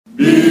Yo,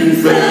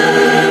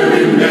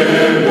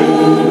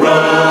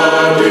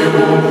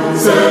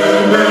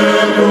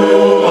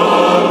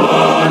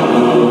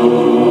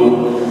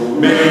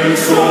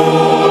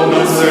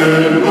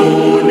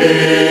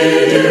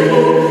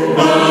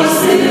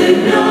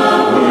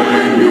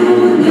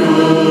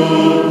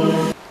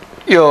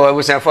 I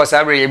was for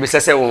Sabri,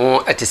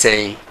 Bissessa, at the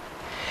saying.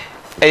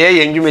 A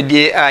young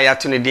humidity, I have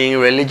to need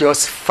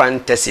religious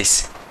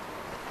fantasies.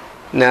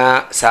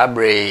 Na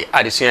Sabri,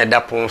 I just said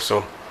that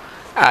ponso.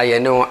 I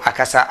know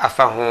Akasa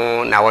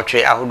Afaho, now what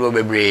trade Ahudo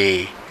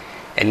Bebre,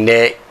 and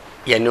there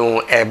you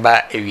know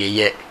Eba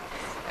Ewie.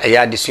 I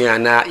had this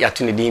yana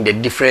Yatunidin the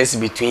difference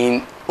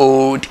between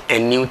Old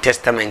and New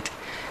Testament.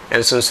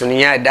 And so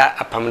Sonia da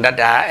apam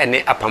dada and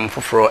apam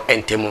fufro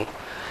and temo.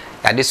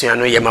 This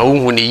yana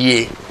Yamahu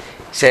ye.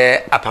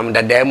 Se apam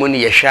dada mu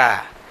ni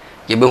yehwa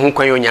ye be hu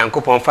kwan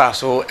onyankopon fa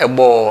so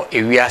ebo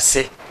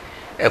ewiase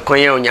kwan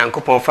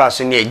onyankopon fa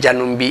so ni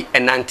ejanom bi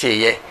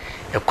enanteye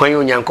kwan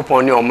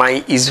onyankopon ni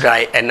oman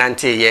Israel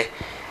enanteye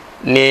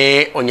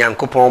ne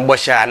onyankopon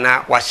bosha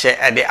na wahye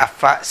ede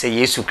afa se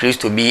Yesu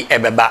Kristo bi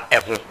ebeba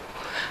eho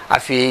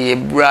afi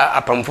bra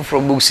apam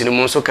foforo books ni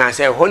mu so kan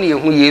se ho ni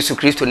ehu Yesu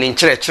Kristo ni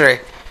nkyerɛkyerɛ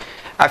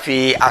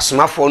afi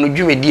asomafo no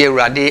dwumedi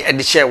Awurade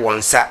ede hye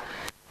wonsa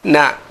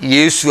na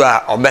Yesu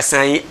a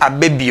obesan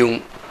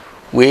abebion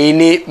we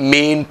ni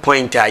main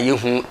point a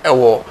yehu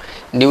ewo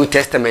New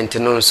Testament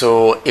no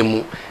so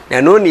emu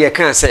na no ne ye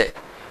kan se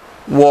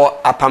wo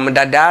apam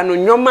dada no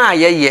nyoma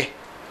ayeye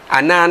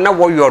ana na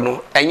wo yo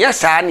no enya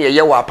saa ne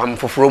ye wo apam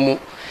foforo mu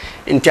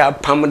nti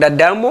apam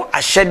dada mu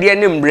ahyede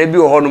ne mbre bi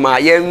ho no ma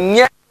ye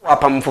nya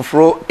apam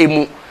foforo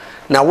emu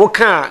na wo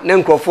kan ne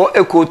nkrofo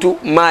ekotu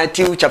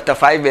Matthew chapter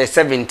 5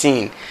 verse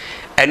 17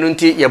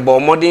 enunti ye bo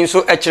modin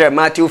so ekire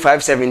Matthew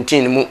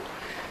 5:17 mu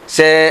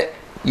se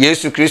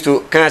Yesu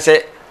Kristo kan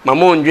se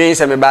mama ndwen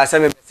se me ba se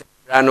me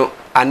bra no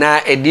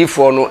ana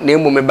edifo no na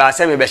emu me ba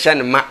se me be hye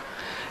ne ma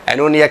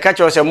eno ne ye ka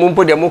che se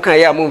mumpo de mu kan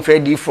ye amom fa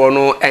edifo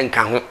no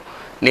enka ho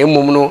na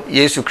emu no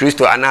Yesu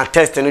Kristo ana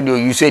test no de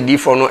use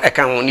edifo no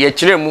eka ho ne ye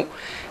kire mu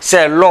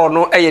se law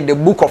no eye the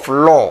book of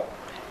law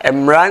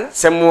emran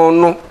semo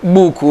no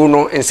book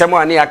no nsemo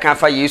ani aka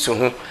fa Yesu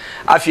ho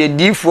afi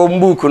edifo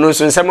book no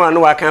so nsemo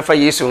ani aka fa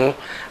Yesu ho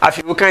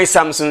afi bukan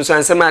Samson so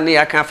nsemo ani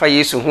aka fa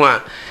Yesu ho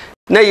a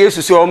na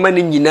Yesu so o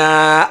mani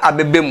nyina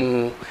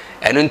abebemu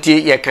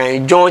enunti ye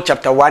kan John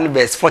chapter 1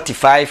 verse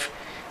 45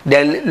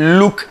 then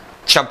Luke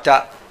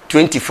chapter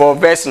 24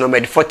 verse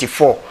number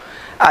 44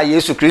 a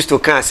Yesu Kristo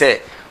kan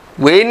say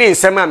we ni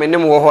nsemo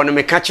amenem wo ho no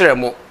me ka kire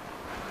mo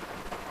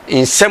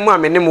nsemo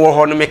amenem wo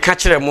ho no me ka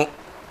kire mo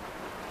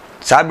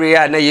Sabri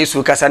ya na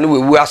Yesu kasa no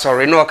wewu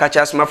asori na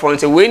okacha smafo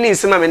nse we ni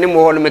nsema me ne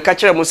mo ho no me ka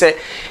kire mu se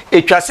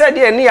etwase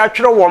de ne ya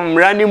twere wo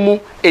mra ne mu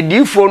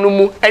edifo no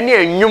mu ene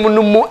anwum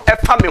no mu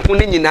efa me ho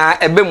ne nyina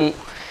ebe mu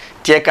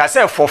tie ka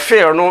se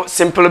fulfill no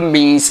simply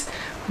means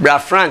bra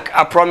Frank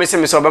I promise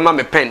me so be ma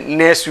me pen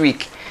next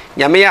week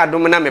nyame ya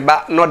adom na me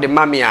ba no de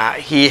mame a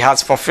he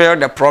has fulfilled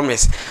the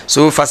promise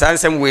so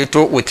fasansem we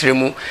to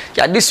wotremu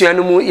ya disua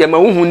no mu ye ma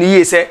hu ni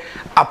ye se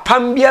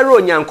apam biara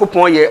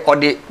onyankopon ye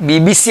ode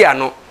BBC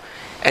ano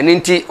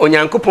eninti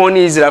onyankopon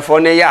ni Israel fo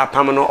ne ya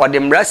apam no ode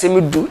mra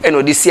semidu eno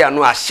ode sia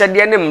no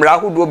ahyede ne mra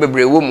hodo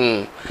bebrewo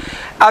mu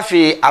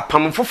afi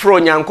apam foforo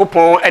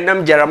onyankopon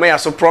enam Jeremiah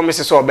so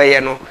promises so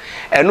obeye no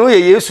eno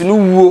ye Yesu no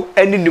wuo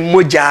eni ni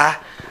moja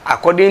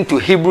according to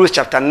Hebrews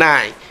chapter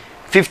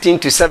 9:15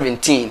 to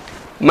 17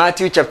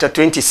 Matthew chapter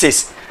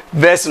 26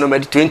 verse number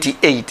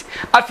 28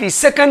 afi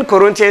 2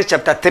 Corinthians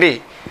chapter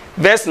 3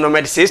 verse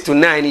number 6 to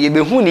 9 ye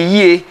behu ni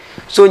yie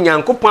so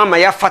nyankopon ama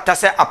ya fata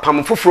se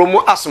apam foforo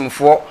mu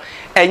asomfo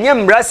enye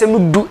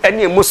mrasem du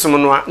ene emusom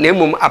no na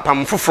emom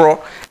apam foforo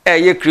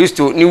eye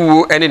Kristo ni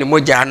wuo ene ne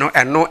moja no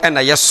eno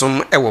ena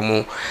yesom ewo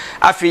mu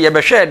afi ye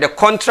behwe the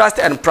contrast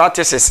and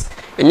practices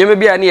enyeme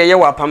bia ne ye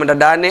wa apam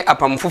dada ne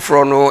apam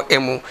foforo no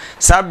emu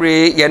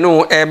sabre ye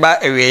no eba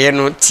eweye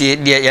no tie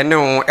de ye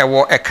no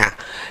ewo eka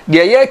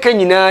de ye ka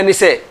nyina ne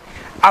se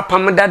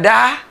apam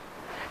dada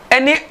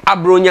ene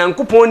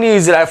abronyankopon ni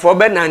Israel fo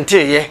be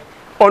nante ye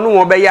onu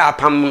wo be ya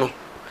apam no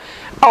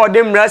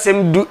awde mra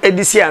sem du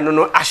edisi ano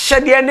no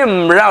ahyede ne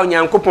mra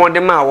onyankopon de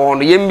ma wo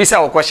no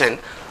yembisa wo question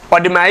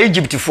ode ma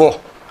Egypt fo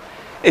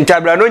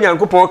entabra no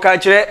onyankopon ka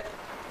kire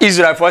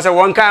Israel fo se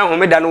won kan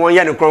homeda no won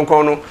ya ne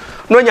kronkron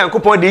no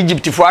onyankopon de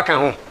Egypt fo aka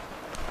ho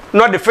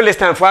no de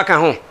Philistine fo aka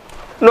ho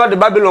no de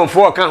Babylon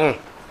fo aka ho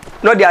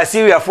no de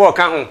Assyria fo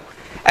aka ho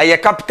eye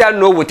capital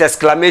no with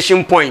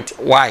exclamation point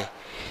why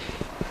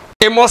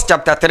Amos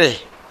chapter 3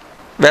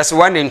 verse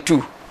 1 and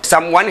 2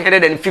 Psalm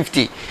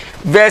 150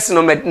 verse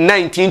number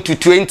 19 to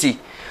 20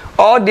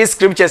 all these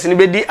scriptures ni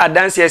be di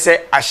adanse say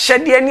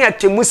ahyede ne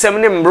atemusem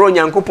ne mbro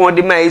nyankopon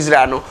de ma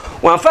Israel no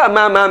wanfa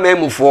ma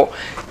mamufo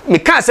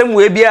meka asem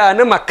we bia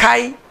na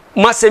makai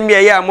masem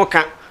ye ya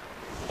moka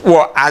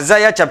wo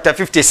Isaiah chapter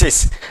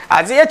 56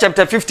 Isaiah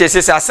chapter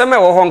 56 asem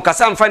wo ho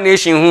nkasa mfa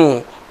nation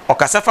hu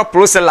okasafa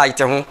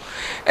proselyte hu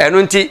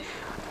enunti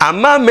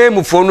ama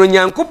memufo no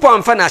nyankopon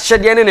mfa na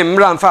ahyede ne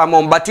mra mfa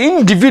amon but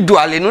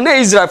individually no na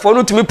Israel fo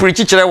no tumi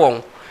preach kire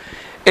won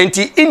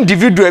enti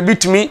individual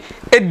bitumi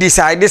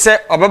decide say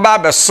obeba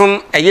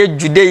besom eye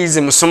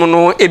Judaism som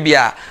no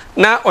ebia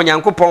na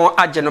onyankopon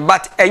agye no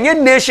but enye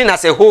nation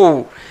as a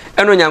whole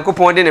eno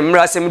onyankopon de ne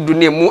mrasem du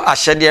ne mu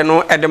ahyede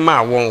no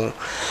edema won.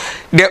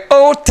 The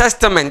Old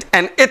Testament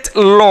and its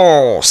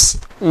laws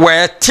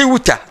were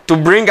tutor to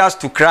bring us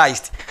to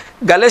Christ.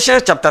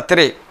 Galatians chapter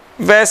 3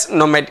 verse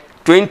number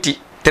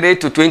 23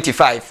 to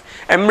 25.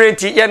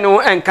 Emrenti ye no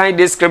enkan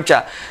this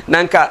scripture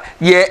nanka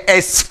ye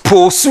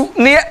expose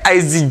ne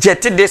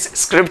exegete this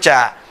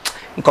scripture.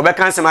 Nkobe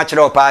kan se ma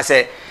kire opa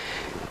se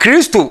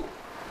Kristo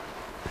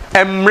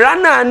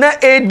emrana na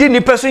edi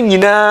nipa so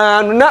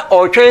nyina na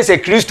otwen se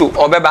Kristo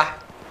obeba.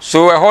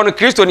 So ho no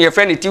Kristo ne ye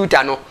friend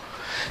tutor no.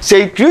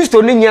 Say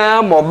Kristo ni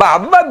nya moba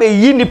baba be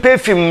yi nipa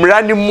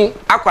fimra ni mu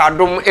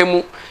akwadom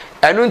emu.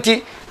 Eno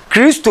nti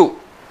Kristo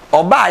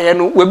oba ye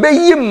no we be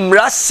yi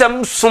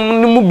mrasem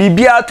som ni mu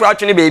bibia to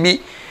atwene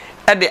baby.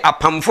 The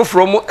apam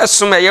foforo mu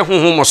esom eye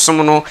honhom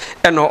som no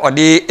eno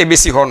ode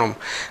ebesi honom.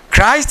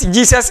 Christ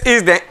Jesus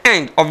is the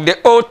end of the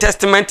Old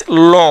Testament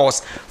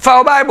laws. For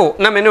our Bible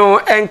na me no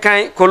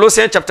enkan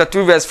Colossians chapter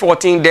 2 verse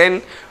 14,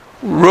 then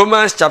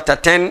Romans chapter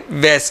 10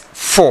 verse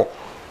 4.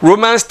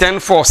 Romans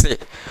 10:4 say,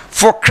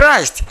 for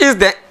Christ is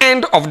the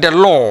end of the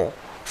law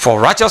for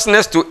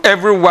righteousness to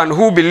everyone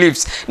who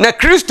believes. Na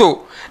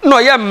Kristo no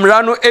ya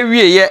mra no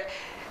ewieye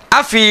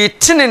afi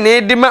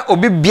tinene de ma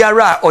obi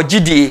biara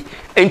ogidie.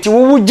 Enti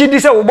wo gidi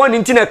se wo boni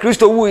nti na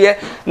Kristo wuye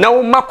na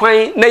wo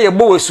makwan na ye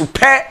bo wesu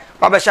pe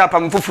wabesha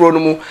pam foforo no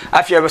mu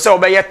afia be se wo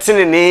be ye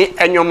tenene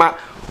enwoma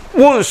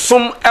wo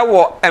nsum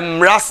ewo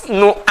emras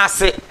no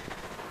ase.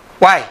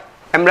 Why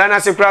emra na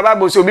se kura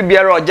Bible se obi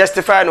biara o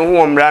justify no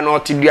ho emra no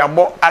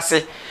tiduabo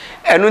ase.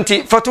 Enu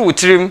nti foto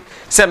wutirim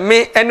se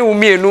me ene wo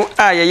mienu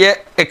a ye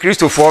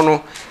Kristofo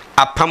no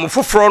apam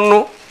foforo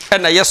no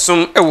na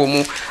yesum ewo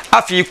mu.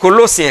 Afi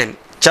Colossians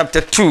chapter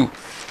 2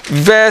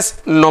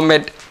 verse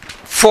number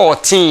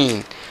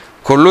 14.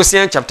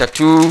 Colossians chapter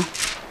 2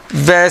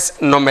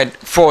 verse number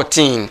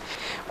 14.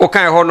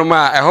 Okan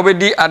honoma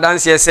ehobedi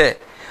adanse se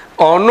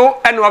ono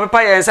ene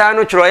wapepa yensa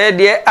no twroye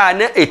de a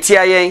na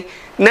etia yen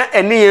na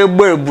ene ye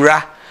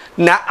gbarbura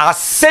na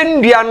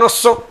asendua no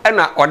so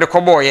ena ode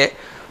koboye.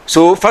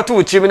 So fatu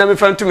utrimi na me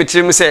fantu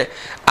mitrimi se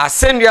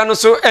asendua no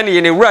so ene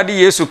ye ne wurade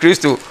Yesu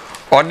Kristo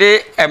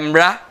ode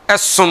emra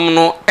esom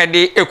no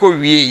ede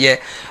ekowieye,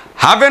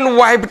 having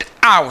wiped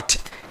out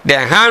the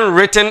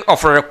handwritten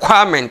of a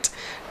requirement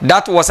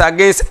that was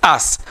against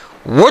us,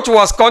 which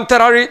was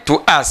contrary to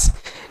us,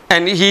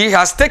 and he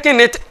has taken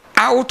it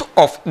out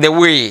of the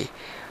way,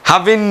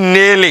 having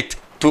nailed it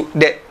to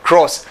the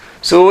cross.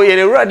 So in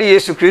the word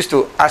Yesu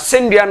Kristo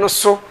asendua no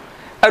so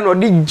eno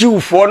de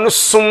jiwfo no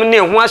som ne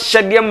ho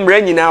ahyede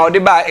mra nyina ode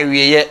ba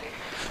ewieye.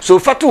 So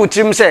fatu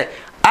utim say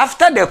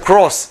after the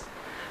cross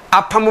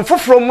apam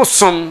foforo mu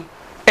som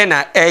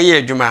ena eye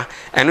adwuma.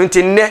 Eno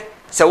ntinne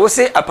se wo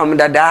se apam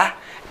dada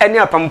eni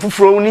apam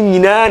foforo ni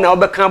nyina na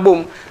obeka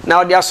bom na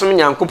ode asom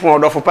nyankopon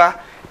odofopa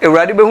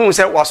ewurade behu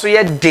se waso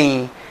ye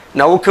den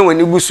na wo kan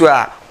wani gusu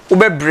a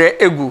ubebre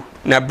egu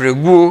na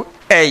bregu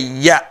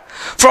eya.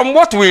 From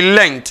what we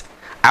learned,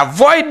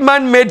 avoid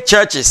man-made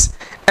churches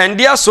and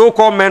their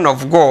so-called men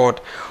of God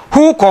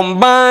who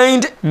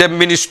combined the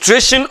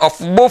ministration of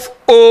both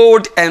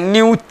Old and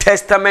New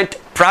Testament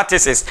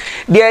practices.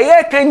 The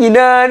ye kan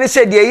nyina ne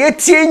se the ye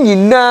tie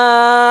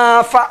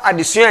nyina fa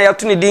adesua ya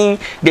to ne din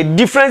the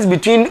difference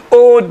between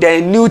Old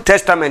and New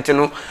Testament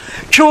no.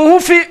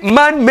 Twufi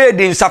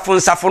man-made in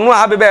safon no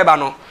abeba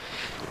no.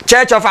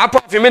 Church of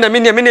Apostle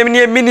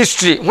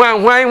ministry,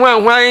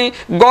 one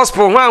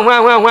gospel,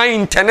 one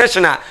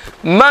international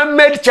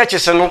man-made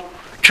churches no.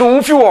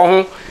 Twufi wo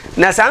ho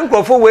na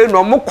sankrofo we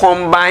no mo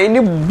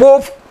combine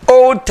both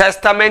Old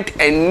Testament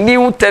and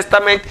New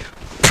Testament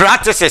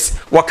practices.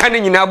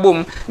 Wakane nyina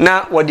bom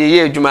na wode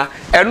ye adwuma.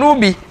 Eno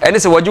bi ene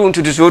se woje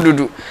wontutu so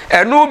dudu.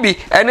 Eno bi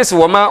ene se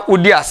woma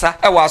odi asa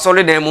e wa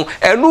asore dan mu.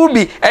 Eno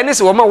bi ene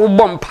se woma wo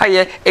bom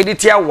paye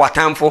editia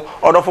watamfo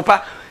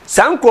odofopa.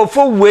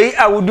 Sankrofo we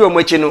a wodi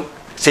omachi no.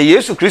 Se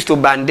Yesu Kristo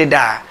bande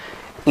da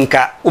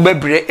nka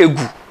obebre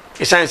egu.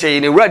 Esan se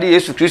ne wurade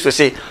Yesu Kristo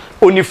se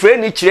onifre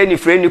ni kire ni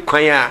fre ni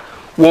kwan a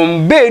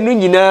won be nu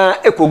nyina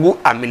ekogu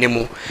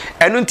amenemu.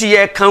 Eno nti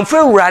ye kanfo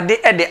wurade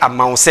e de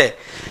amawo se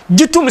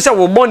gitum se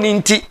wo boni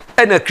nti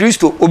ena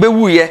Kristo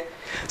obewuye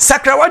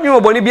sakra wadwen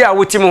oboni bia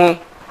wotim ho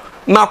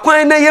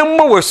makwan na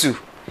yemmo wasu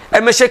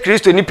emehye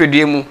Kristo ni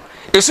pedue mu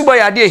esubo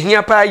ya de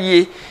ehia pa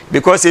yie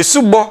because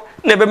esubo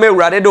na be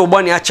mewurade de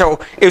oboni achew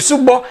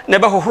esubo na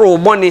be hohoro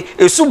oboni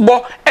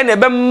esubo ena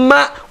be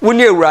ma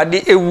woni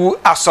ewurade ewu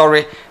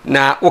asore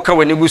na woka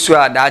wani gusu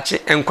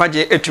adaache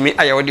enkwaje etumi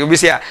ayewode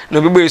obisi a no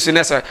obebo esu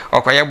na so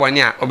okoye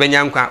boni a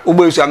obenya nkwa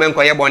obo esu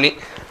amenkoye boni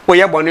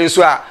oye boni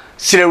nso a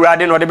sire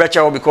ewurade no de be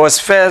chew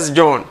because 1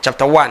 John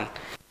chapter 1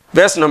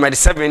 verse number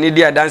 7 ni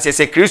di adanse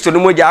se Kristo no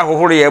moja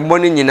ahohoro ye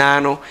boni nyina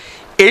no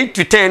 8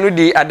 to 10 no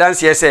di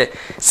adanse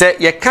se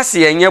ye kase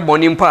ye nye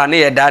boni mpa na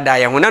ye dada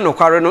ye ho na no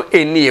kware no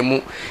eni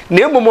emu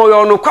na emu mo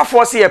yo no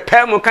kwafo se ye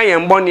pem kan ye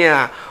boni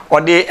a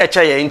ode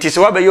echa ye nti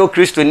so wabe yo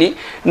kristoni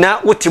na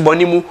wote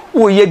boni mu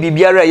wo ye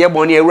bibiara ye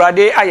boni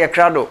awurade aye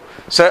krado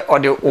so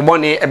ode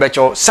uboni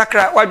ebecho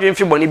sakra wadwen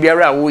fi boni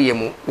biara wo ye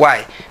mu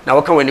why na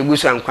woka wani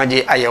gusu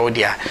ankwaje aye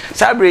odia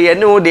sabre ye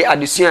no de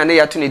adusua na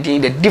yato ne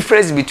din the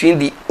difference between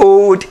the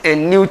Old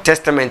and New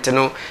Testament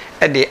no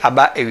de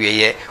aba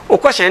ewieye o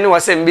question ne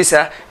wase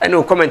mbisa ene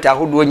o comment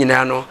ahodo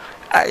nyina no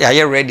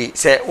ya ready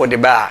say wode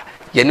ba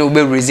ye no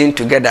be reason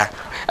together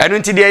enu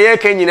nti de ye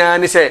kan nyina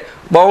ne say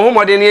bo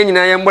homode ne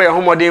nyina ye mbo ye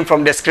homode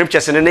from the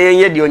scriptures ne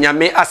ye de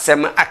onyame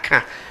asem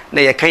aka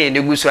na ye kan ye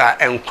ne gusu a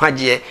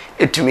enkwaje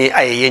etumi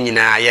ayeye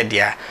nyina ye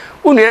dia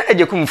unua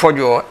ejekum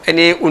fodwo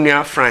ene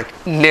unua Frank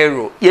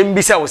Nero ye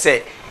mbisa wo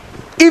say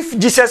if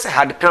Jesus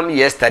had come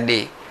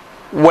yesterday,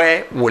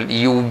 where will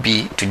you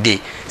be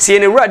today? See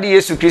in the word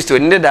Yesu Christo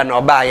neda na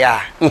oba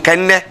ya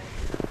nkenne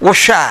wo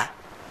hwa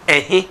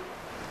ehi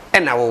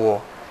ena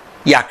wo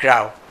ya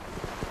kraw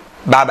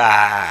baba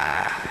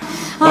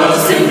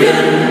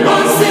Osimbian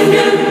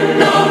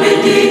no me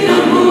diga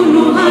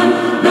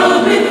munuhan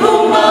no me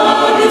kuma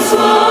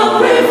diswa